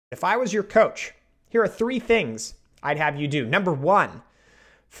If I was your coach, here are 3 things I'd have you do. Number 1,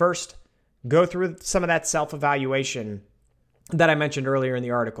 first, go through some of that self-evaluation that I mentioned earlier in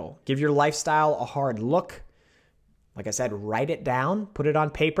the article. Give your lifestyle a hard look. Like I said, write it down, put it on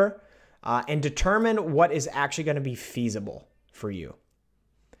paper, and determine what is actually going to be feasible for you.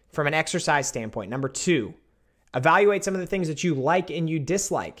 From an exercise standpoint, number 2, evaluate some of the things that you like and you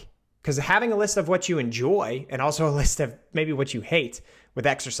dislike. Because having a list of what you enjoy and also a list of maybe what you hate with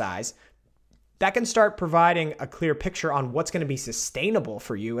exercise, that can start providing a clear picture on what's going to be sustainable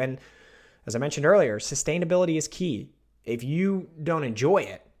for you. And as I mentioned earlier, sustainability is key. If you don't enjoy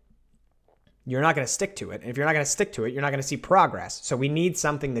it, you're not going to stick to it. And if you're not going to stick to it, you're not going to see progress. So we need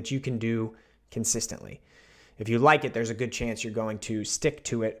something that you can do consistently. If you like it, there's a good chance you're going to stick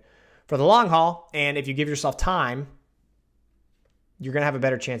to it for the long haul. And if you give yourself time, you're going to have a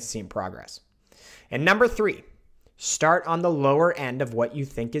better chance of seeing progress. And number 3, start on the lower end of what you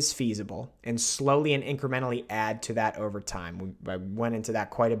think is feasible and slowly and incrementally add to that over time. I went into that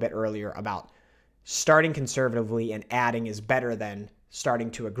quite a bit earlier about starting conservatively and adding is better than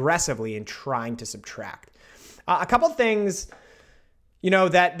starting too aggressively and trying to subtract. A couple things,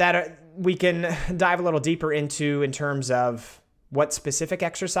 that we can dive a little deeper into in terms of what specific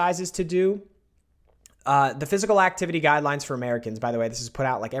exercises to do. The physical activity guidelines for Americans, by the way, this is put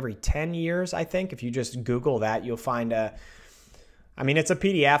out like every 10 years, I think. If you just Google that, you'll find it's a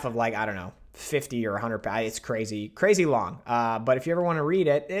PDF of like, I don't know, 50 or 100. It's crazy long. But if you ever want to read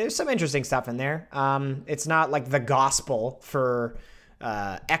it, there's some interesting stuff in there. It's not like the gospel for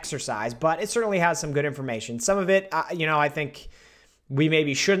exercise, but it certainly has some good information. Some of it, I think we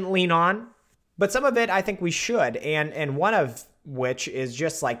maybe shouldn't lean on, but some of it I think we should. And one of which is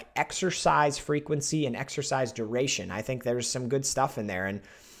just like exercise frequency and exercise duration. I think there's some good stuff in there.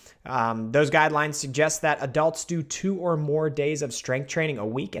 And those guidelines suggest that adults do 2 or more days of strength training a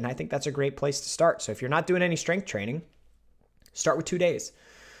week. And I think that's a great place to start. So if you're not doing any strength training, start with 2 days.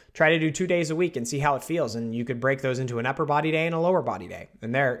 Try to do 2 days a week and see how it feels. And you could break those into an upper body day and a lower body day.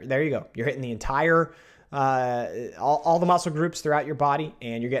 And there you go. You're hitting the entire, all the muscle groups throughout your body,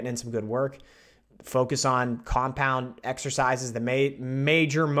 and you're getting in some good work. Focus on compound exercises, the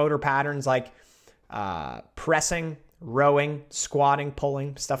major motor patterns like pressing, rowing, squatting,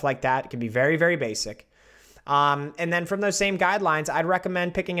 pulling, stuff like that. It can be very, very basic. And then from those same guidelines, I'd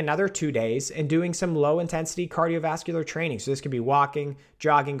recommend picking another 2 days and doing some low-intensity cardiovascular training. So this could be walking,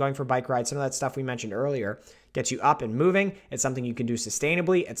 jogging, going for bike rides, some of that stuff we mentioned earlier. Gets you up and moving. It's something you can do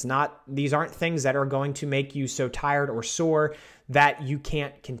sustainably. These aren't things that are going to make you so tired or sore that you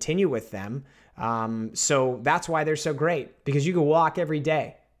can't continue with them. So that's why they're so great, because you can walk every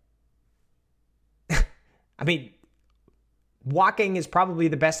day. Walking is probably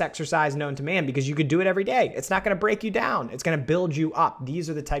the best exercise known to man because you could do it every day. It's not going to break you down. It's going to build you up. These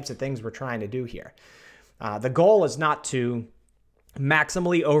are the types of things we're trying to do here. The goal is not to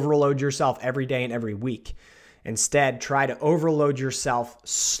maximally overload yourself every day and every week. Instead, try to overload yourself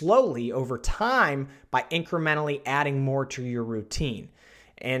slowly over time by incrementally adding more to your routine.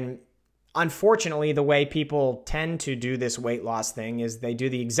 And unfortunately, the way people tend to do this weight loss thing is they do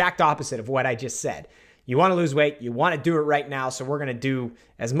the exact opposite of what I just said. You want to lose weight, you want to do it right now, so we're going to do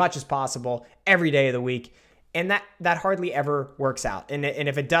as much as possible every day of the week. And that hardly ever works out. And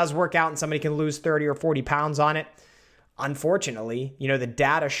if it does work out and somebody can lose 30 or 40 pounds on it, unfortunately, the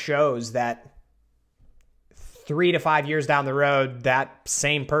data shows that 3 to 5 years down the road, that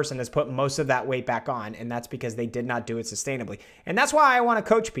same person has put most of that weight back on, and that's because they did not do it sustainably. And that's why I want to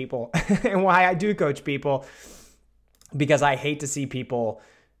coach people and why I do coach people, because I hate to see people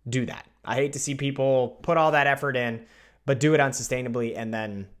do that. I hate to see people put all that effort in, but do it unsustainably, and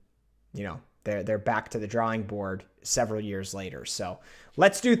then, they're back to the drawing board several years later. So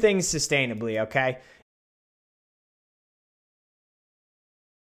let's do things sustainably, okay?